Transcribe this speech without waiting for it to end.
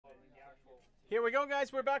Here we go,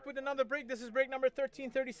 guys. We're back with another break. This is break number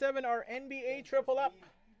 1337, our NBA triple up.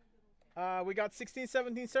 We got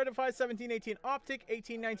 16-17 certified, 17-18 Optic,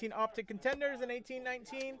 18-19 Optic Contenders, and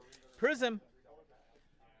 18-19 Prizm.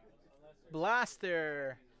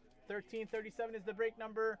 Blaster. 1337 is the break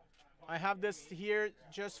number. I have this here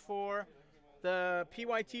just for the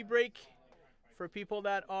PYT break for people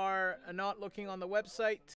that are not looking on the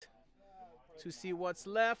website to see what's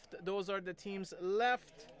left. Those are the teams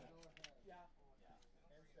left.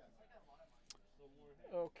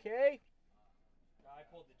 Okay. I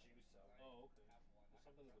pulled the juice out. Oh, okay. There's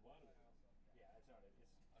something at the bottom of it. Yeah, it's not. It's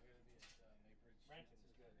Ranches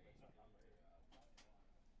is good, but it's not very.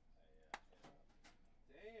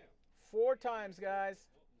 Damn. 4 times, guys.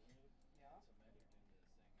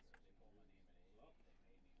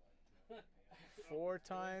 4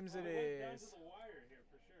 times it is. Down to the wire here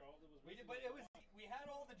for sure. We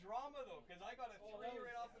had all the drama though, because I got a 3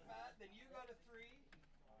 right off the bat, then you got a 3,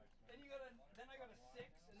 then I got a 6,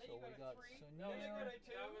 and then So you got we a got 3, Sonia. then I got a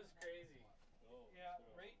 2. That was crazy. Yeah,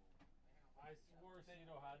 right. I swore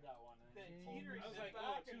Cito had that one. Then Jane. Teeter I was sent like,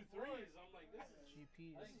 back oh, and 2 threes. I'm like, this is.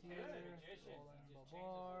 GP I is think here. Ken's a magician. Roland He just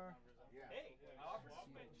Babar. Hey, I offered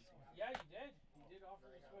switch. Yeah, you did. You did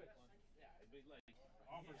offer a switch. Yeah, it'd be like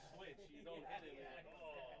offer switch. You don't hit it. Like,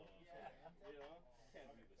 oh, you know, can't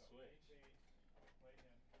be the switch.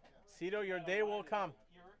 Cito, your day will come.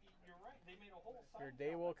 You're right. They made a whole side Your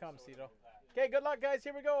day will come, episode Cito. out of that. Okay, good luck, guys.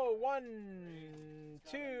 Here we go. 1,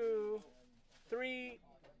 2, 3,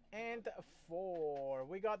 and 4.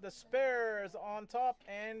 We got the Spurs on top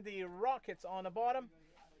and the Rockets on the bottom.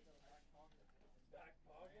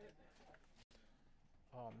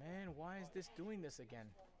 Oh, man, why is this doing this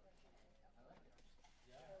again?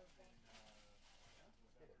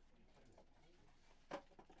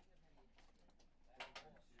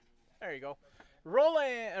 There you go.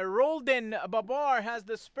 Roldan Babar has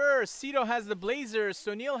the Spurs. Cito has the Blazers.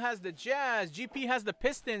 Sunil has the Jazz. GP has the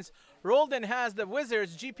Pistons. Roldan has the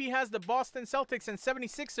Wizards. GP has the Boston Celtics and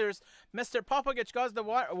 76ers. Mr. Popovic got the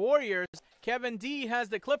Warriors. Kevin D has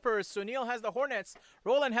the Clippers. Sunil has the Hornets.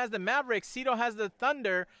 Roland has the Mavericks. Cito has the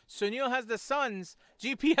Thunder. Sunil has the Suns.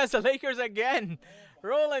 GP has the Lakers again.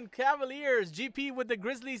 Roland Cavaliers, GP with the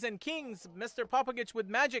Grizzlies and Kings, Mr. Popovic with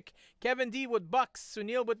Magic, Kevin D with Bucks,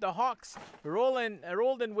 Sunil with the Hawks,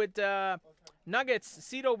 Roldan with Nuggets,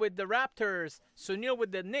 Cito with the Raptors, Sunil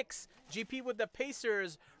with the Knicks, GP with the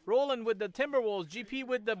Pacers, Roland with the Timberwolves, GP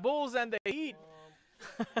with the Bulls and the Heat,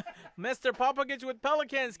 Mr. Popovic with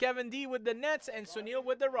Pelicans, Kevin D with the Nets, and Sunil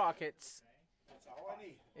with the Rockets. That's all I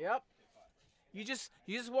need. Yep. You just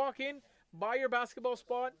walk in, buy your basketball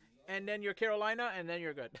spot, and then your Carolina, and then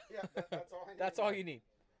you're good. Yeah, that's all I need. That's all you need.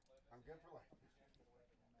 I'm good for life.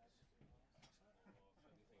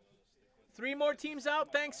 3 more teams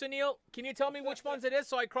out. Thanks, Sunil. Can you tell me which ones it is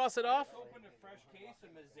so I cross it off? Open a fresh case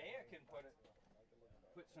and Mosaic can put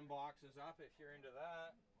some boxes up if you're into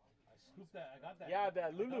that. I scooped that. I got that. Yeah,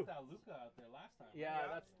 that Lulu. I got that Luca out there last time.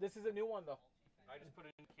 Yeah, this is a new one though. I just put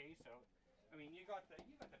it in a case out. I mean, you got the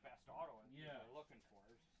best auto and Yeah. you're looking for,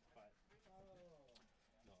 but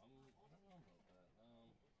No, I don't know about that.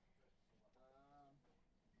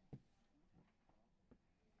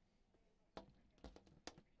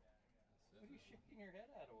 what are you shaking your head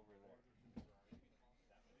at over there?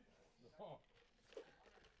 No.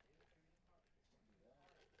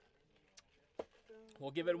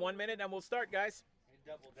 We'll give it 1 minute and we'll start, guys. You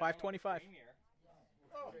double down 5:25. on Premier.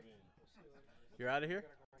 You're out of here?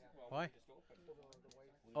 Well, Why? we just opened.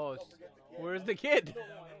 Oh, where's the kid?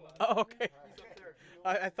 Oh, okay.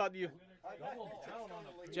 I thought you.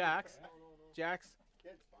 Jax. Jax.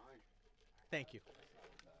 Kid's fine. Thank you.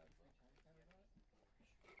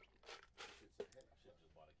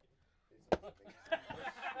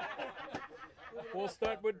 We'll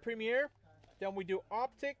start with Premier. Then we do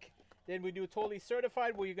Optic. Then we do Totally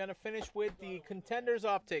Certified. We're going to finish with the Contenders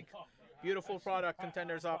Optic. Beautiful product,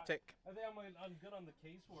 Contenders Optic. I think I'm good on the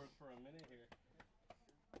casework for a minute here.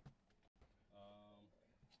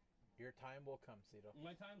 Your time will come, Cito.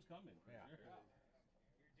 My time's coming. For Yeah. Sure.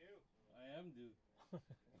 You're due. I am due.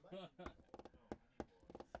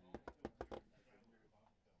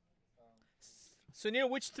 Sunil,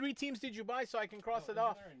 which 3 teams did you buy so I can cross it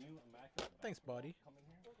off? Isn't there a new immaculate Thanks, buddy. coming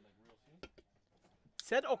here, like real soon?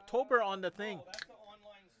 Said October on the thing. Oh, that's the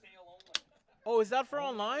online sale only. Oh, is that for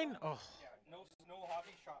online? Oh, Yeah, no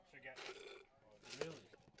hobby shops are getting it. Really?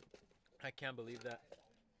 I can't believe that.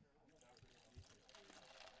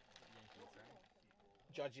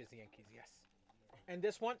 Judges Yankees, yes. And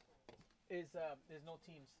this one is there's no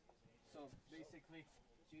teams. So basically,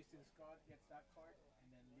 Jason Scott gets that card,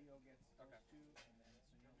 and then Leo gets those 2, and then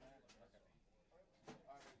Sunil that.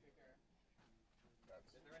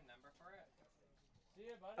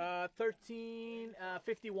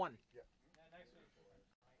 1351.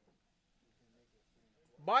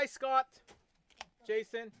 Bye, Scott.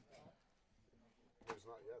 Jason. There's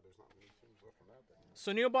not many teams left from that thing.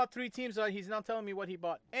 So Neil bought 3 teams. He's not telling me what he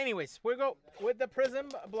bought. Anyways, we'll go with the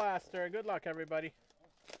Prizm Blaster. Good luck, everybody.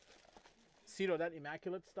 Cito, that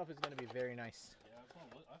immaculate stuff is going to be very nice. Yeah, that's what I'm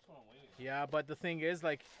waiting for. Yeah, but the thing is,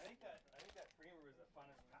 like, I think that Premier was the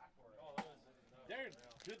funnest pack for it. They're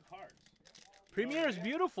good cards. Premier is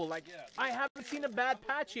beautiful. Like, Yeah. I haven't seen a bad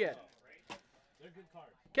patch yet. They're good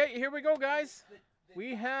cards. Okay, here we go, guys.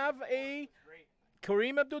 We have a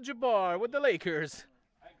Kareem Abdul-Jabbar with the Lakers.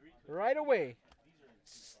 Right away.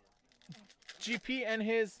 GP and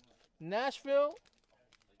his Nashville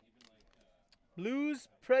Blues,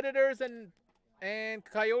 Predators, and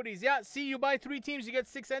Coyotes. Yeah, see, you buy 3 teams, you get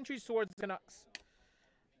 6 entries towards the Canucks.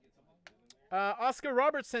 Oscar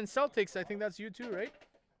Robertson, Celtics. I think that's you too, right?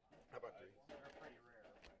 How about 3?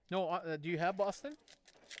 No, do you have Boston? I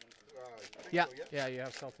think Yeah, so, yeah, you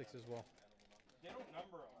have Celtics as well. They don't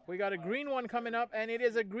number them. We got a green one coming up, and it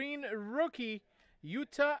is a green rookie,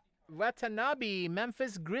 Yuta Watanabe,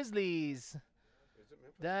 Memphis Grizzlies. Is it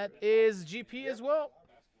Memphis? That is GP as well.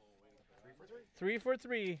 3 for 3? 3 for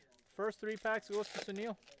 3. First 3 packs goes to Sunil. I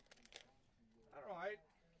don't know.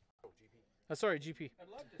 Oh, GP. Sorry, GP. I'd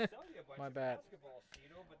love to sell you a bunch My of bad. basketball,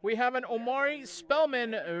 Cito, but We have an Omari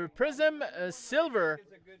Spellman Prizm Silver,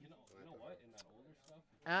 it's a good. You know what? In that older stuff,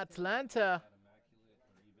 Atlanta. that immaculate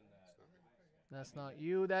or even that That's not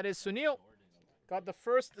you. That is Sunil. Got the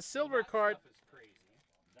first silver card. Stuff is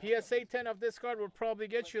crazy. PSA 10 of this card will probably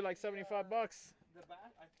get you like 75 bucks. For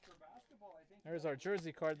basketball, I think. There's our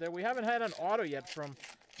jersey card there. We haven't had an auto yet from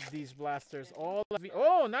these blasters. Oh,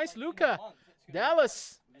 nice Luka.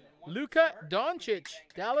 Dallas. Luka Doncic.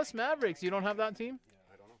 Dallas Mavericks. You don't have that team?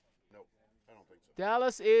 I don't know. Nope. I don't think so.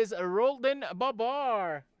 Dallas is Roldan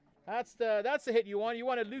Babar. That's the hit you want. You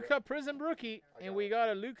want a Luka Prizm rookie, and we got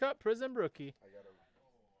a Luka Prizm rookie. I got a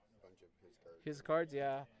bunch of his cards. His cards,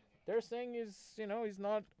 yeah. They're saying he's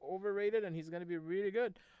not overrated and he's going to be really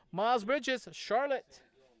good. Miles Bridges, Charlotte.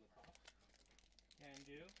 Can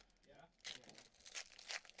do.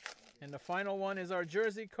 And the final one is our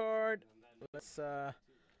jersey card. Let's pass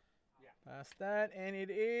that. And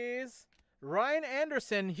it is Ryan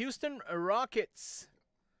Anderson, Houston Rockets.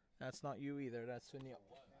 That's not you either. That's Sunil.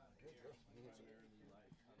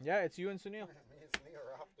 Yeah, it's you and Sunil. Me and Sneak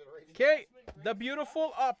are off to the races. Okay, the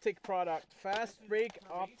beautiful Optic product. Fast Break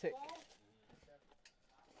Optic.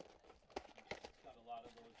 got a lot of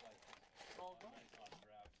those like nice autographs and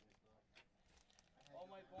stuff. All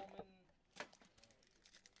my Bowman.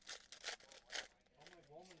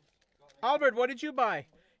 Albert, what did you buy?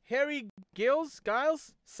 Harry Giles,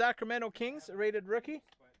 Sacramento Kings, rated rookie.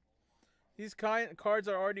 These cards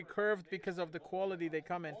are already curved because of the quality they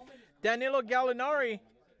come in. Danilo Gallinari,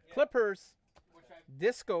 Clippers,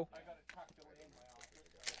 Disco. I got it tucked away in my office.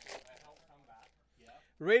 I helped come back.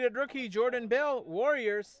 Rated rookie, Jordan Bell,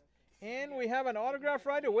 Warriors. And we have an autograph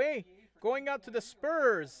right away. Going out to the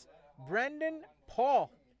Spurs, Brendan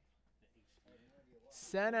Paul,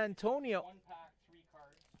 San Antonio. 1 pack, 3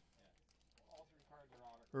 cards. All 3 cards are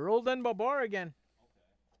autographed. Roldan Babar again.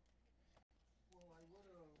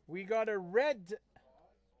 We got a red.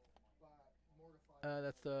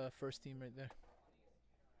 That's the first team right there.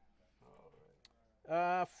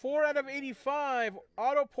 4 out of 85.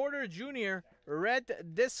 Otto Porter Jr.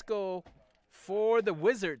 Red Disco for the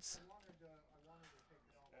Wizards.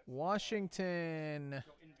 Washington.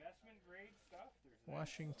 So investment grade stuff. There's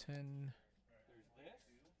Washington. this.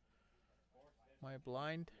 My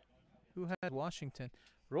blind. Who had Washington?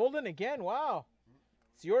 Roldan again. Wow.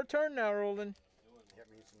 It's your turn now, Roldan. Yeah,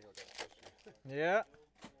 me and Sneak got a question. Yeah.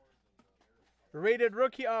 Rated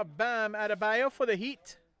rookie of Bam Adebayo for the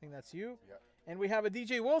Heat. I think that's you. Yeah. And we have a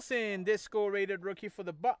DJ Wilson Disco rated rookie for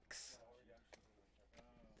the Bucks. I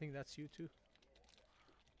think that's you too.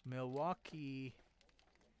 Milwaukee.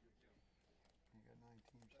 You got 9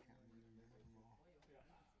 teams. Can't remember them all.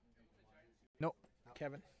 Nope.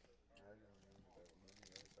 Kevin.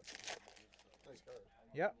 Nice card.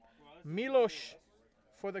 Yep. Milosh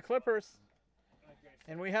for the Clippers.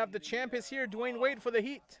 And we have the champ is here, Dwayne Wade for the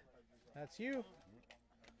Heat. That's you.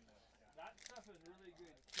 That stuff is really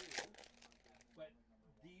good too. But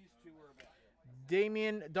these 2 are better.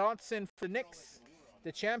 Damian Dotson for the Knicks.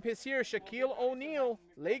 The champ is here, Shaquille O'Neal,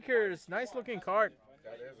 Lakers. Nice looking card.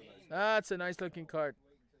 That is a nice. That's a nice looking card.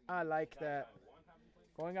 I like that.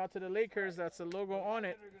 Going out to the Lakers, that's the logo on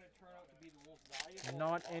it. They're going to turn out to be the most valuable.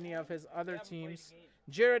 Not any of his other teams.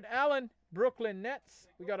 Jared Allen, Brooklyn Nets.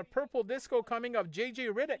 We got a purple disco coming of JJ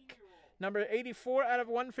Redick, Number 84 out of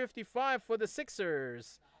 155 for the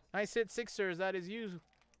Sixers. Nice hit, Sixers. That is you,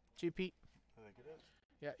 GP. I think it is.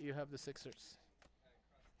 Yeah, you have the Sixers.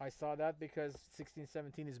 I saw that because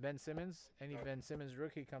 16-17 is Ben Simmons. Any Ben Simmons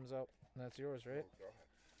rookie comes out. That's yours, right?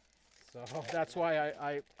 So that's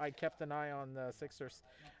why I kept an eye on the Sixers.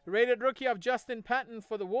 Rated rookie of Justin Patton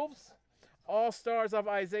for the Wolves. All-stars of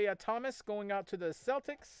Isaiah Thomas going out to the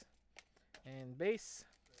Celtics. And base.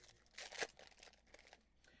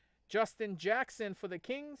 Justin Jackson for the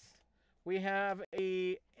Kings. We have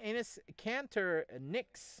a Enes Kanter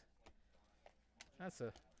Knicks. That's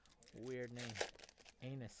a weird name.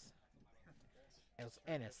 Enes. It's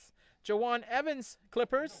Ennis. Jawan Evans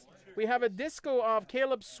Clippers. We have a disco of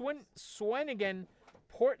Caleb Swanigan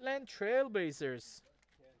Portland Trailblazers.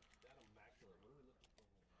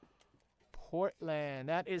 Portland.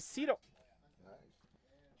 That is Cito.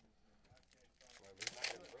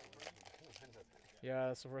 Yeah,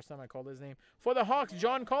 that's the first time I called his name. For the Hawks,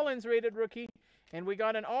 John Collins, rated rookie. And we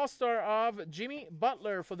got an all-star of Jimmy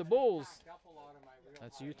Butler for the Bulls.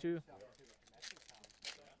 That's you too.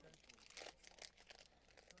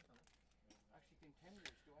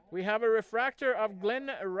 We have a refractor of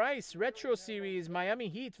Glenn Rice, Retro Series, Miami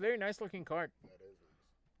Heat. Very nice looking card.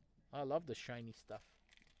 I love the shiny stuff.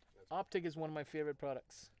 Optic is one of my favorite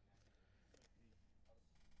products.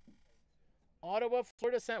 Ottawa,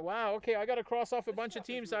 Florida, wow, okay, I got to cross off a bunch of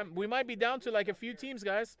teams. We might be down to like a few teams,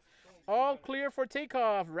 guys. All clear for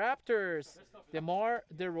takeoff. Raptors, DeMar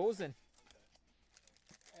DeRozan.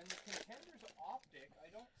 And the Contenders Optic,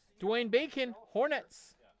 I don't see Dwayne Bacon,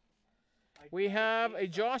 Hornets. We have a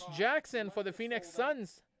Josh Jackson for the Phoenix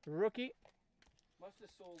Suns, rookie. must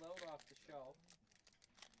have sold out off the shelf.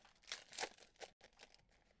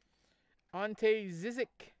 Ante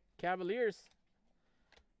Zizic, Cavaliers.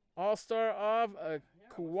 All-star of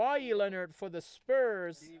Kawhi Leonard for the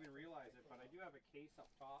Spurs. Didn't even realize it, but I do have a case up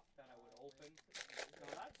top that I would open.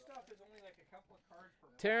 Now that stuff is only like a couple of cards per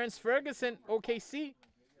Terrence Ferguson, OKC.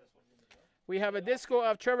 We have a disco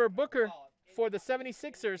of Trevor Booker for the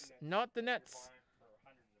 76ers, not the Nets.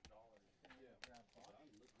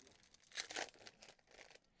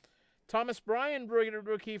 Thomas Bryant,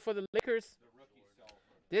 rookie for the Lakers.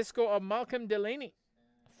 Disco of Malcolm Delaney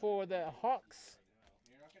for the Hawks.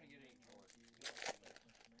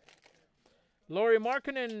 Lauri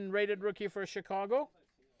Markkanen, rated rookie for Chicago.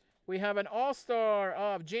 We have an all-star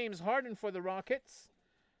of James Harden for the Rockets.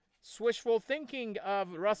 Swishful thinking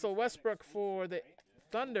of Russell Westbrook for the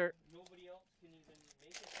Thunder.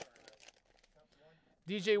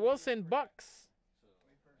 DJ Wilson, Bucks.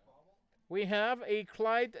 We have a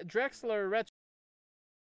Clyde Drexler retro.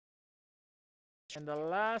 And the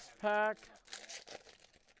last pack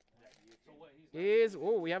is,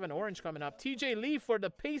 oh, we have an orange coming up. TJ Lee for the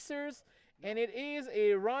Pacers. And it is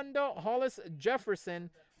a Rondo Hollis Jefferson,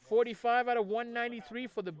 45 out of 193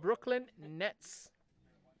 for the Brooklyn Nets.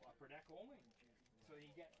 upper deck only. So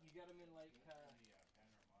you get them in like the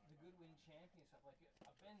Goodwin champion stuff, like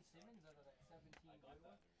a Ben Simmons out of that 17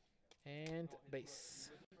 And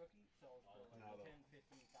base. rookie sells for like 10,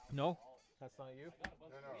 15,000. No, that's not you. No,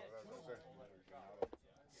 that's what I said.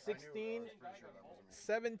 16,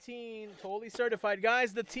 17, totally certified.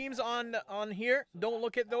 Guys, the teams on here, don't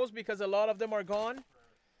look at those because a lot of them are gone.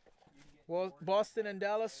 Well, Boston and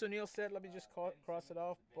Dallas, Sunil said, let me just cross it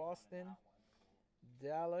off. Boston,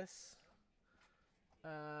 Dallas,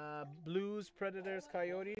 Blues, Predators,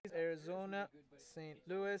 Coyotes, Arizona, St.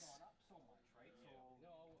 Louis,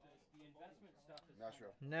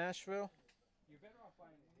 Nashville,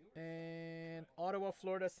 and Ottawa,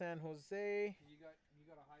 Florida, San Jose,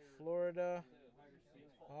 Florida,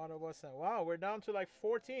 Ottawa, wow, we're down to like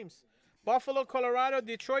 4 teams. Buffalo, Colorado,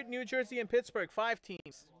 Detroit, New Jersey, and Pittsburgh. 5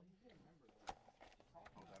 teams.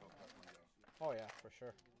 Oh, yeah, for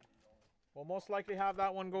sure. We'll most likely have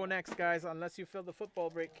that one go next, guys, unless you fill the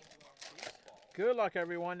football break. Good luck,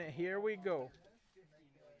 everyone. Here we go.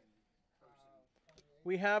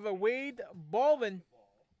 We have a Wade Baldwin,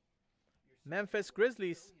 Memphis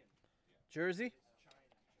Grizzlies jersey.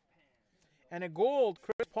 And a gold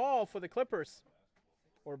Chris Paul for the Clippers.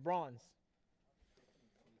 Or bronze.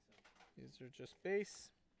 These are just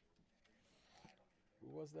base.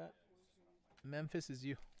 Who was that? Memphis is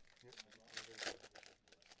you.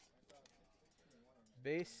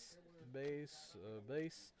 Base.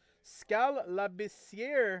 Scal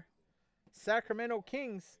Labissiere, Sacramento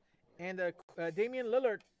Kings. And Damian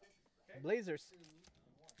Lillard, Blazers.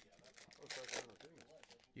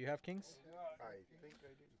 You have Kings? I think I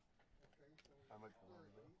do. I might be wrong,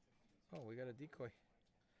 though. Oh, we got a decoy.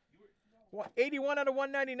 81 out of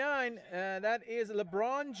 199. That is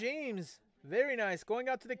LeBron James Very nice. Going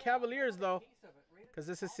out to the Cavaliers, though, because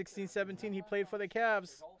this is 16-17. He played for the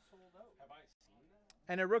Cavs.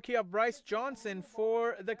 And a rookie of Bryce Johnson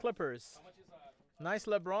for the Clippers. Nice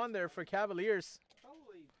LeBron there for Cavaliers.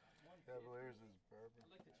 Cavaliers is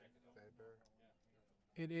Barber.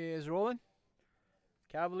 It is rolling.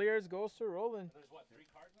 Cavaliers goes to rolling. There's what, 3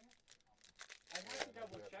 cards in it? I have to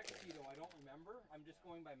double check, Tito. I don't remember. I'm just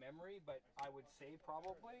going by memory, but I would say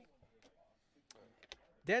probably.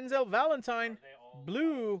 Denzel Valentine,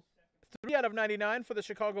 blue, 3 out of 99 for the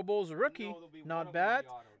Chicago Bulls rookie. Not bad.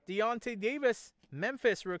 Deontay Davis,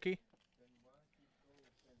 Memphis rookie.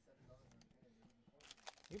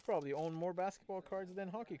 You probably own more basketball cards than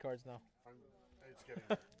hockey cards now.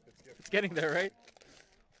 It's getting there, right?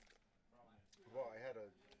 Well, I had to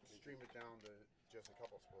stream it down to just a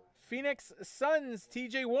couple sports. Phoenix Suns,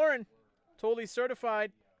 TJ Warren, totally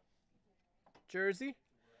certified jersey.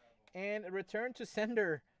 And a return to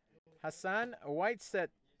sender, Hassan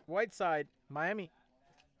Whiteside, Miami.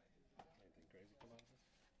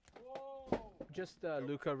 Just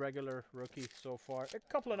Luka regular rookie so far. A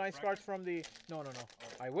couple of nice cards from the... No.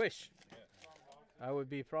 I wish. I would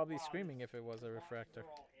be probably screaming if it was a refractor.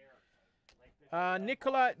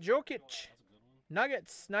 Nikola Jokic,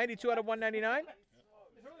 Nuggets, 92 out of 199.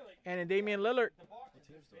 And a Damian Lillard.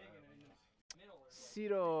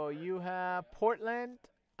 Cito, you have Portland,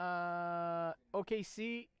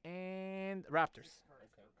 OKC, and Raptors.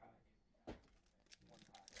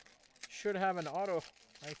 Should have an auto,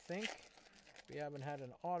 I think. We haven't had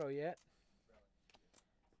an auto yet.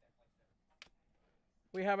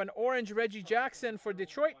 We have an orange Reggie Jackson for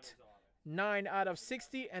Detroit. 9 out of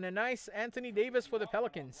 60. And a nice Anthony Davis for the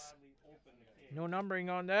Pelicans. No numbering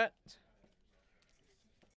on that.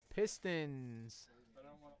 Pistons.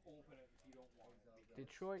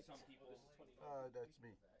 Detroit. That's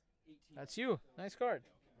me. That's you. Nice card.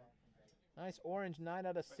 Nice orange, 9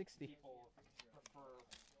 out of 60.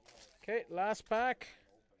 Okay, last pack.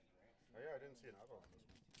 Oh, yeah, I didn't see an auto on this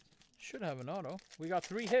one. Should have an auto. We got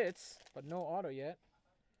 3 hits, but no auto yet.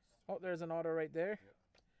 Oh, there's an auto right there.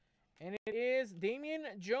 Yep. And it is Damian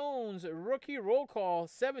Jones, rookie roll call,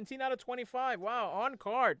 17 out of 25. Wow, on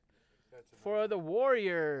card for the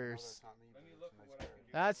Warriors.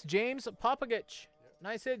 That's James Popovich.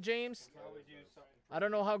 Nice hit, James. I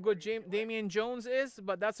don't know how good Damian Jones is,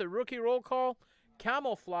 but that's a rookie roll call.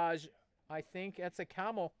 Camouflage, I think. That's a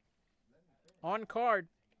camel. On card,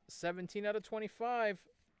 17 out of 25.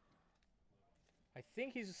 I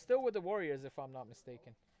think he's still with the Warriors, if I'm not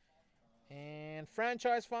mistaken. And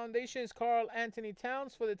franchise foundation is Karl Anthony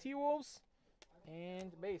Towns for the T-Wolves.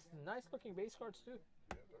 And base. Nice looking base cards, too.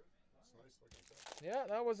 Yeah,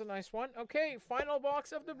 that was a nice one. Okay, final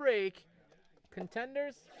box of the break.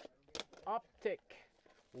 Contenders, Optic.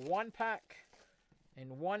 1 pack.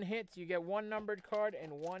 And 1 hit. You get 1 numbered card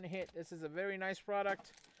and 1 hit. This is a very nice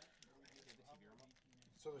product.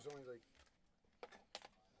 So there's only like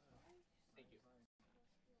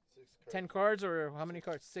 10 cards or how many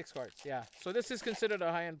cards? 6 cards. Yeah. So this is considered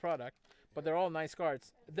a high-end product, but they're all nice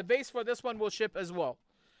cards. The base for this one will ship as well.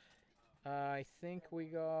 I think we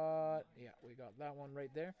got that one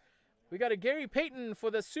right there. We got a Gary Payton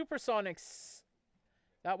for the Supersonics.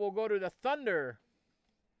 That will go to the Thunder.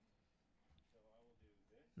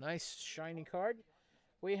 Nice shiny card.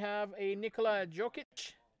 We have a Nikola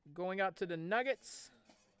Jokic going out to the Nuggets.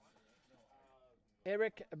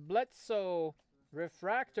 Eric Bledsoe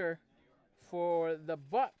refractor for the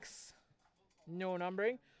Bucks. No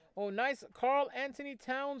numbering. Oh, nice. Karl Anthony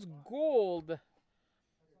Towns gold.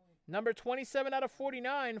 Number 27 out of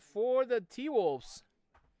 49 for the T-Wolves.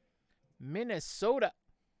 Minnesota.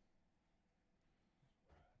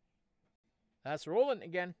 That's rolling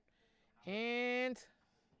again. And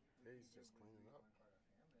he's just cleaning up.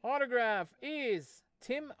 autograph is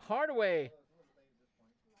Tim Hardaway.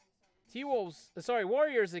 T-Wolves, sorry,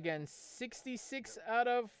 Warriors again. 69 out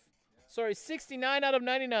of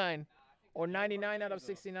 99. Or 99 out of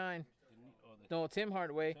 69. No, Tim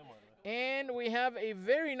Hardaway. And we have a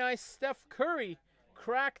very nice Steph Curry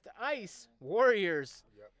cracked ice Warriors.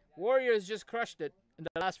 Yep. Warriors just crushed it in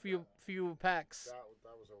the last few packs. That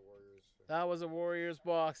was a Warriors. That was a Warriors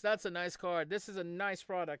box. That's a nice card. This is a nice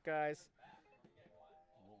product, guys.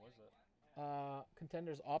 What was that?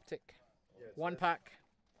 Contenders Optic. Yeah, 1 pack.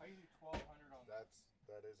 I usually 1,200 on that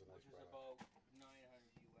is a nice which is product. about 900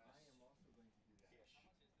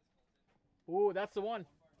 US. Ooh, that's the one.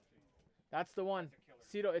 That's the one.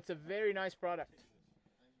 Cito, it's a very nice product.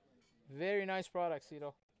 Very nice product,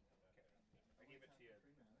 Cito.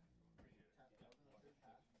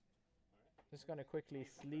 Just going to quickly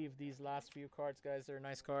sleeve these last few cards, guys. They're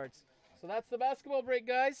nice cards. So that's the basketball break,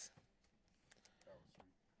 guys.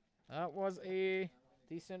 That was a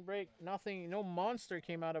decent break. Nothing, no monster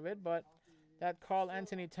came out of it, but that Carl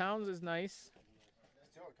Anthony Towns is nice.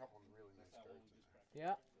 Still a couple of really nice cards in there.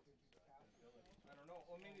 Yeah. I don't know.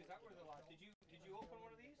 Or maybe is that where the last? Did you open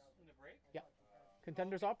one of these in the break? Yeah.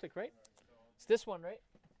 Contenders Optic, right? It's this one, right?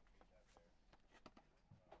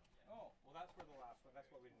 Oh, well, that's where the last one. That's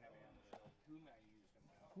why we didn't have any on the show. Who might used them?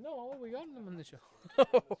 No, we got them on the show.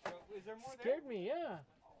 So, is there more Scared there? me, yeah.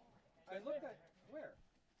 I looked at where?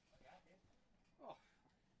 Oh,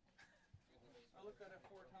 I looked at it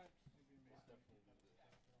 4 times.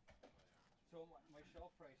 So my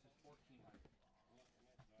shelf price is $1,400.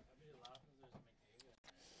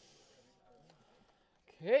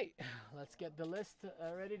 Okay, let's get the list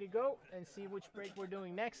ready to go and see which break we're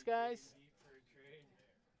doing next, guys.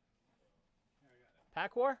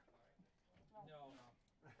 Pack War?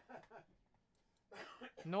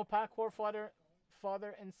 No Pack War, father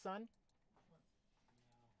and son?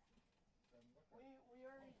 We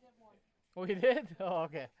already did one. We did? Oh,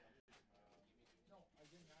 okay.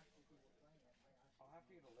 I'll have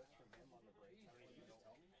to get a list from him on the break. I don't even know.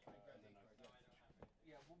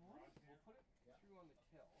 Yeah, we'll put it through on the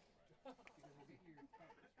till because we'll get your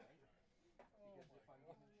points, right? Because if I'm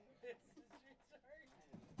giving This is your sorry.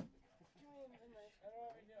 Give me a minute.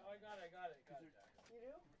 I got it. You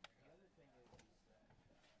do?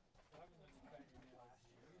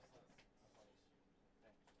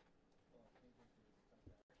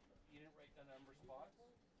 You didn't write the number spots?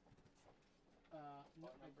 No,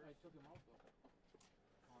 I took him out though.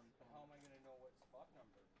 But how am I going to know what spot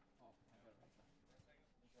number? Oh, I got it right there.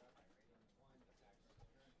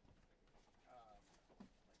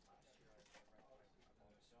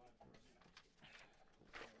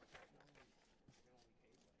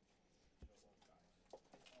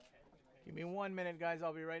 Give me 1 minute, guys.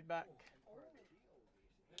 I'll be right back.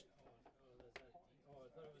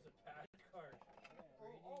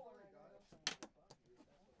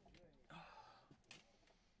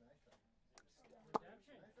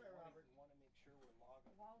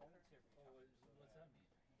 Want to make sure we're logging points every time.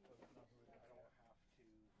 What's that mean? I don't have to,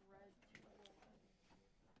 Red.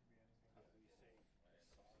 how do we say,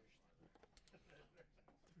 massage.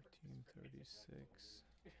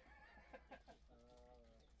 1336.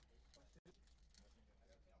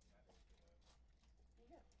 You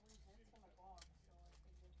get 3 hits from a box, so I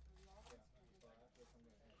figured 3 offers.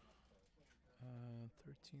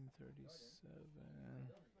 1337.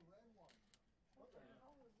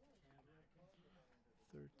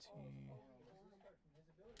 13.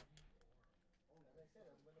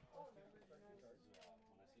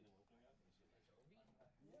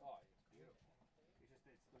 Oh, it's beautiful. It's just,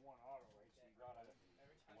 it's the one auto, right? So you gotta,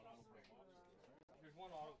 there's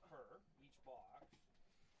one auto per each box,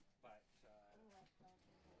 but, you know, it's one of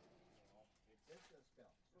those ones where you gotta hit. It's definitely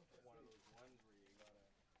one of those.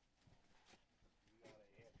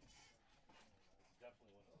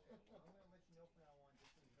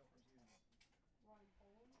 Ron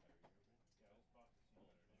Poland.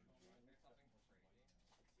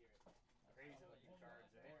 Crazy looking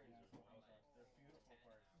cards, eh? They're beautiful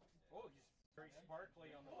cards. Oh, just very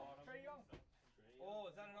sparkly on the bottom. Trey Young. Oh,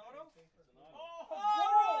 is that an auto?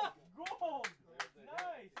 Oh, gold!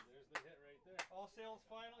 Nice! There's the hit right there. All sales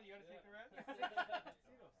final, you gotta take the rest? 6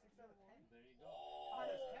 out of 10. There you go.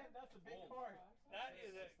 Minus 10, that's a big card. That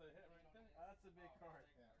is That's the hit right there. That's a big card.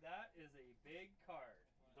 that is a big card.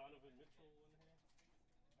 Donovan Mitchell one here.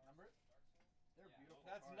 Remember it? They're beautiful.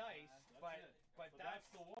 That's cards, nice, man. but it. but So that's that's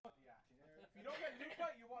the one. Yeah. If you don't get new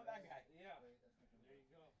cut, you want that guy. Yeah. There you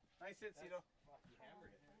go. Nice hit, Cito. Fuck, you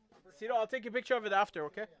hammered it. Cito, I'll take a picture of it after,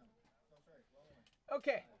 okay?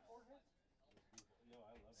 Okay. No,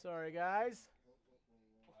 I love it. Sorry, guys.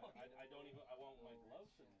 I don't even, I want my gloves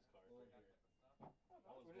for these cards right here.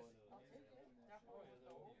 I was going to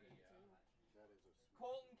That is a sweet.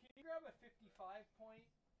 Colton, can you grab a 55 point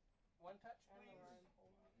one touch, please? That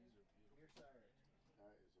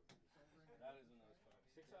is a beast. That is a nice card.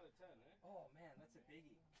 6 out of 10, eh? Oh man, that's a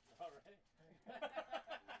biggie. All right.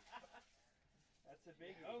 That's a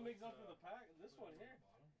biggie. That one makes up for the pack. This one here.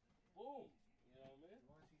 Boom. You know what I mean?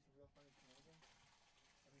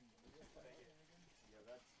 Yeah,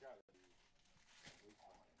 that's gotta be at least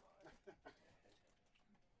fine.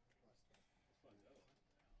 This one's out.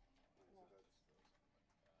 So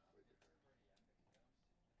that's way bigger.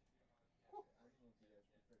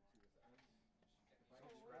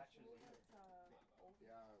 Scratches here.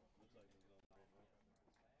 Yeah, Looks like it's going right now.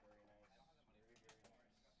 Very nice. Very, very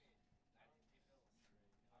nice.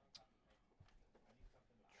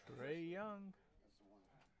 Trey Young. that's the one.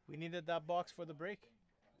 We needed that box for the break.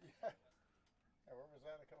 Yeah. Yeah, where was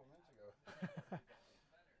that a couple minutes ago?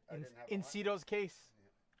 I didn't have a In lot. Cito's case.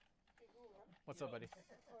 Hey, who, huh? What's up, buddy?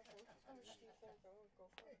 Question. How much do you think I would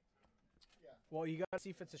go for? Well, you gotta see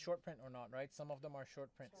if it's a short print or not, right? Some of them are short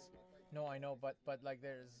prints. No, I know, but like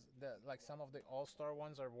there's like some of the all-star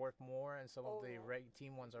ones are worth more, and some of Oh, the yeah.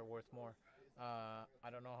 team ones are worth more. I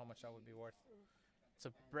don't know how much that would be worth. It's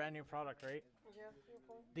a brand new product, right? Yeah, your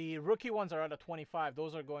point. The rookie ones are at a 25.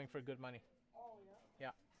 Those are going for good money. Oh,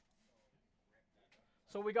 yeah.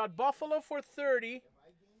 So we got Buffalo for 30.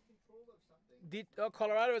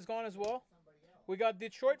 Colorado is gone as well. We got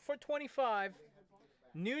Detroit for 25,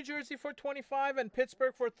 New Jersey for 25, and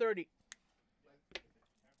Pittsburgh for 30.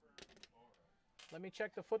 Let me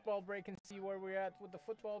check the football break and see where we're at with the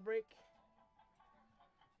football break.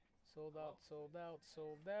 Sold out, sold out,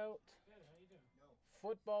 sold out.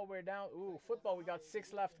 Football, we're down. Ooh, football, we got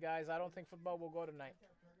 6 left, guys. I don't think football will go tonight.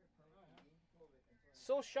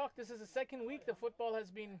 So shocked. This is the second week the football has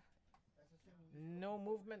been no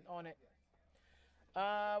movement on it.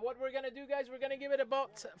 What we're going to do, guys, we're going to give it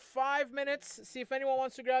about 5 minutes. See if anyone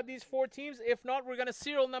wants to grab these 4 teams. If not, we're going to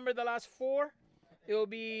serial number the last 4. It will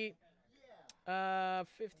be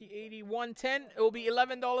 50, 80, 110. It will be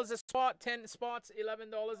 $11 a spot. 10 spots,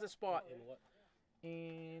 $11 a spot. In what?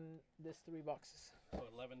 In this 3 boxes. So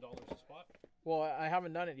 $11 a spot? Well, I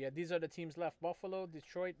haven't done it yet. These are the teams left. Buffalo,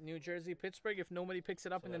 Detroit, New Jersey, Pittsburgh. If nobody picks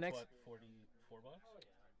it up So in the that's next what,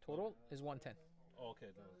 $44? total is 110. Oh,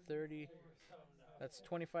 okay. 30. That's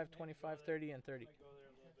 25, 25, 30, and 30. So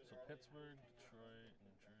Pittsburgh, Detroit,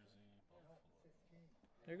 New Jersey, Buffalo.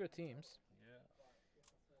 They're good teams.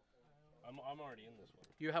 Yeah. I'm already in this one.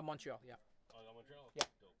 You have Montreal, yeah. Oh, I got Montreal? Yeah.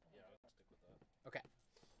 Dope. Yeah, I'll stick with that. Okay.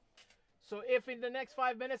 So if in the next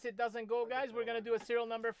 5 minutes it doesn't go, guys, we're gonna do a serial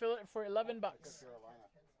number fill for $11. Carolina.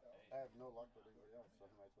 I have no luck with anybody else, so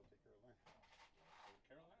I might as well take Carolina.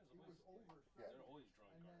 Carolina's always, Yeah. they're always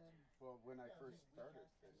drawing cards. Well, when I first started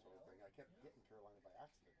this whole thing, I kept getting Carolina by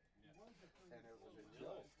accident. And it was a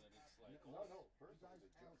joke. That it's like, No, first it was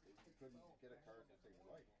a joke. You couldn't get a card that they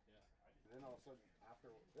liked. And then all of a sudden, after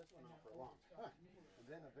this went on for long, and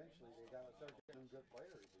then eventually they got to start getting good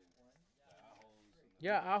players.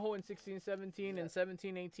 Yeah, Aho in 16, 17, and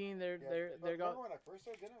 17, 18. They're But got. remember when I first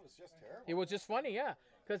started getting it, was just terrible. It was just funny, yeah,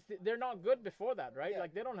 because they're not good before that, right? Yeah.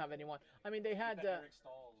 Like they don't have anyone. I mean, they had. Eric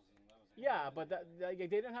Stalls, and that was it. Yeah, but like, they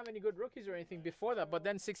didn't have any good rookies or anything before that. But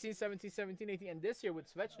then 16, 17, 17, 18, and this year with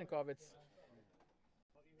Svechnikov, it's.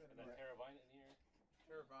 And then Teravainen here.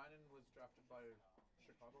 Teravainen was drafted by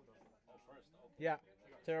Chicago, though. Oh, first. Okay. Yeah,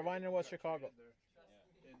 Teravainen was Chicago.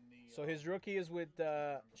 In the, So his rookie is with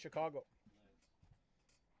Chicago.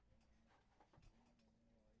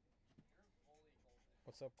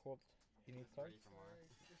 What's up, Colt? You need cards?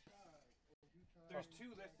 There's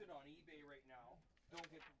 2 listed on eBay right now. Don't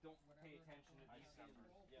pay attention to these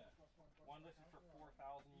numbers. Yeah. One listed for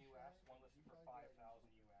 4,000 US, one listed for 5,000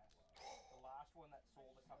 US. The last one that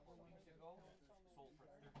sold a couple of weeks ago sold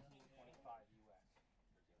for 13.25 US.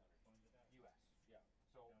 US. Yeah.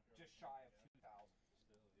 So just shy of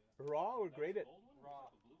 2,000. Raw or graded?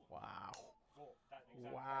 Raw. Wow. Gold. That's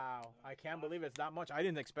exactly Wow. I can't believe it's that much. I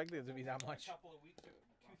didn't expect it to be that A much. couple of weeks ago,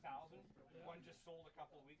 2,000. One just sold a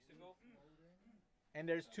couple of weeks ago. And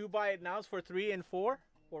there's 2 buy it nows for 3 and 4?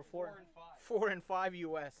 Or 4? 4 and 5. 4 and 5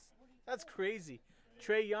 US. That's crazy.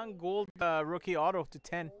 Trey Young gold rookie auto to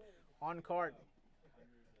 10 on card.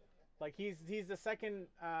 Like he's the second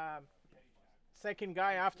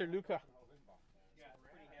guy after Luka. Yeah,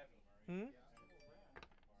 pretty heavy.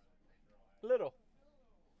 Little.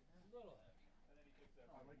 You know what? This is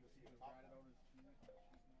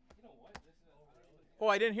Oh,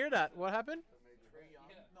 I didn't hear that. What happened? Trey Young.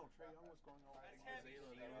 No, Trey Young was going over with Zayla. They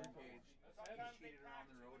were engaged. He cheated around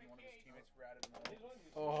the road, and one of his teammates ratted him out.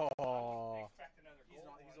 Oh. Expect another He's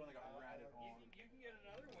gold. the one that got ratted on. You can get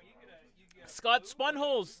another one. You get a Scott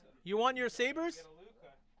Spunholes. You want your Sabres? Get a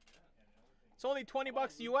Luka. It's only $20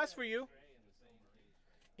 US for you.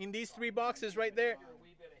 In these 3 boxes right there. You're a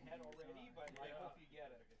wee bit ahead already, but I hope you get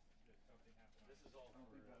it. This is all for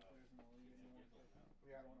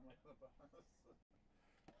Yeah.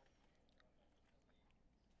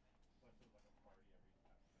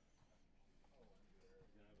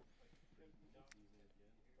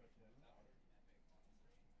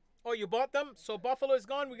 Oh, you bought them? So Buffalo is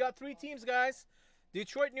gone. We got 3 teams, guys.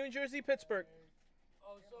 Detroit, New Jersey, Pittsburgh.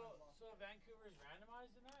 Oh, so Vancouver's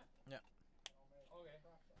randomized in that? Yeah. Okay.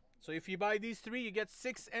 So if you buy these 3, you get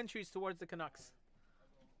 6 entries towards the Canucks.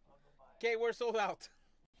 Okay, we're sold out.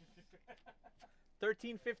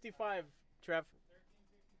 13.55, Trev.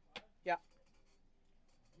 Yeah.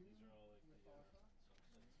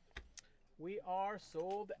 We are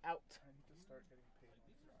sold out. I need to start getting paid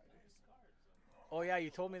on Fridays. Oh yeah, you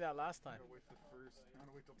told me that last I time. gotta wait for the first. I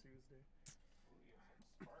gotta wait till Tuesday.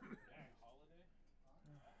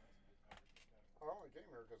 I only came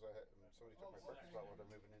here because somebody took my parking spot while they're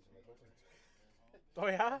moving into my building. Oh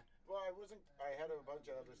yeah. Well, I had a bunch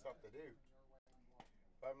of other stuff to do.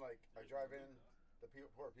 But I'm like, I drive in,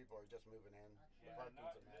 poor people are just moving in. The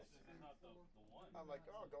parking's a mess. This is not the one. I'm like,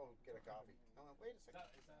 oh, go get a coffee. I'm like, wait a second.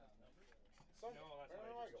 Is that a number? Some, No, that's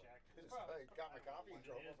where what I do I go? just checked. So I got my coffee and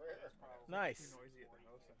drove over here. Nice. Too noisy at the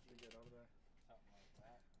house. I have to get out of there. Something like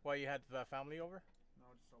that. Why, you had the family over?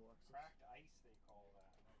 No, just Alexis. Cracked ice, they call that.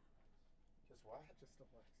 Just what? Just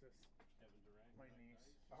Alexis. Kevin Durant. My niece.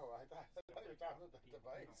 Oh, I thought you were talking about the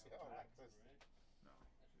device. Oh, Alexis. No,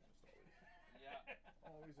 she's just always, Yeah.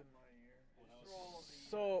 always in my ear.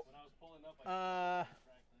 So, When I was pulling up, I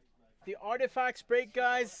the artifacts break,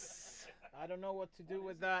 guys. I don't know what to do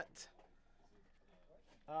with that.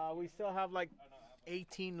 We still have like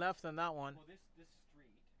 18 left on that one. Well, this street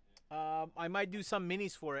I might do some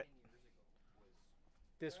minis for it 10 years ago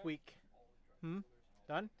was this week. Done?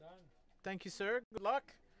 Done. Thank you, sir. Good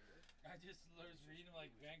luck. I just was reading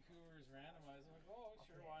like Vancouver's randomized. I'm like, oh,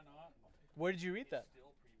 sure, why not? Where did you read that?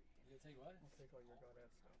 still previous. You take what? I'll take all your Godad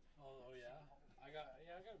stuff. Oh yeah. I got a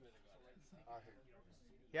bit of God.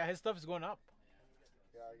 Yeah, his stuff is going up.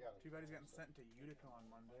 Yeah, I got it. Too bad he's getting sent to Utica on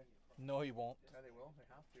Monday. No, he won't. Yeah, they will. They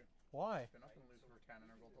have to. Why? They're not going to lose for Cannon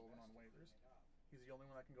or Goldhoven on waivers. He's the only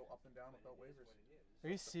one that can go up and down without waivers.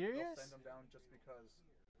 Are you serious? They'll send him down just because.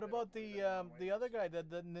 What about the other guy, the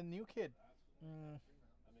new kid? Mm,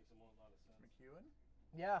 that makes a lot of sense. McEwen?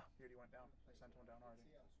 yeah. He already went down. They sent him down already.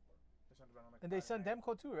 They sent him down on like And they sent Friday night.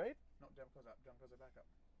 Demko too, right? No, Demko's up. Demko's a backup.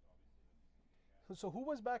 So who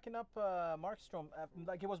was backing up Markstrom?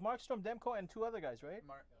 Like it was Markstrom, Demko, and two other guys, right?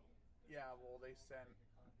 Yeah, well, they sent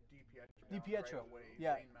DiPietro DiPietro, right away.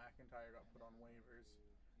 yeah. Zane McIntyre got put on waivers.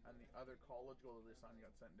 And the other college goalie they signed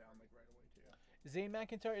got sent down like right away too. Zane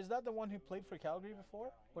McIntyre, is that the one who played for Calgary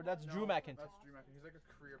before? Or that's Drew No, McIntyre? That's Drew McIntyre. He's like a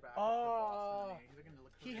career backup Oh, for Boston. He's like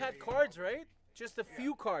a he career had AHL cards, goalie. right? Just a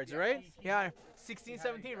few Yeah. cards, Yeah, right? he- Yeah, he 16, had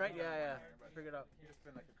 17, right? a Yeah, yeah. but Figured out. He's just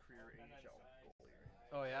been like a career AHL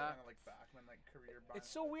goalie. Oh yeah. Kind of like backman, like career. It's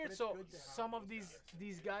so weird. But it's So good to have some of those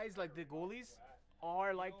these guys, like the goalies,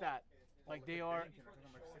 are like that. Like they are. It took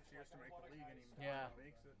him like 6 years to make the league, and he Yeah.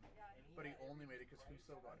 makes it. But he only made it because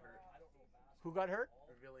Husso got hurt. Who got hurt?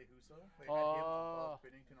 Ville Husso. They had him Oh. above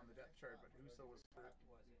Binnington on the depth chart, but Husso was hurt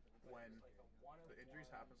when the injuries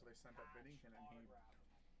happened, so they sent up Binnington, and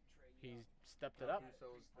He stepped it up.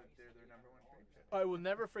 Husso's they're their number one trade chip. I will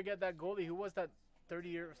never forget that goalie. Who was that?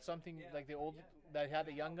 30-year something like the old that had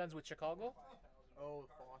the young guns with Chicago. Oh,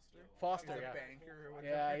 Foster. Foster, He's yeah. a banker or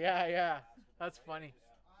Yeah, whatever. yeah. That's funny.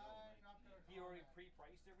 He already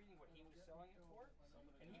pre-priced everything what he was selling it for,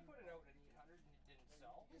 and he put it out at 800 and it didn't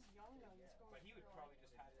sell. But he would probably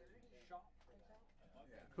just have it shop for that.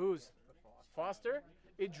 Yeah. Who's The Foster. Foster?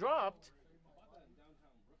 It dropped.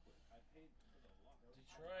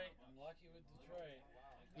 Detroit. I'm lucky with Detroit.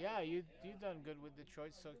 Yeah, you done good with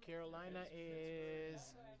Detroit. So Carolina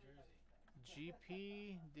is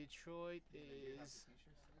GP. Detroit is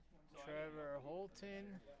Trevor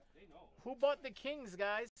Holton. Who bought the Kings,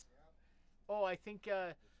 guys? Oh, I think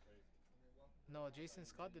no, Jason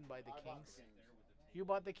Scott didn't buy the Kings. You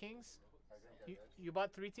bought the Kings? I think I did. You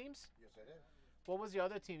bought 3 teams? Yes, I did. What was the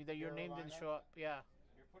other team that your name didn't show up? Yeah.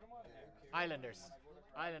 Islanders.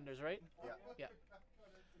 Islanders, right? Yeah. Yeah.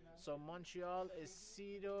 So Montreal is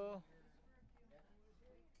Cito.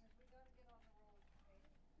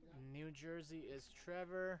 New Jersey is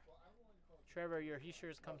Trevor. Trevor, your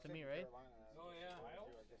He-Shirts come to me, right? Oh yeah.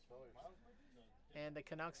 And the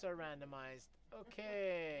Canucks are randomized.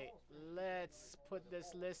 Okay, let's put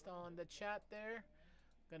this list on the chat there.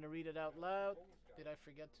 Gonna read it out loud. Did I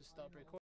forget to stop recording?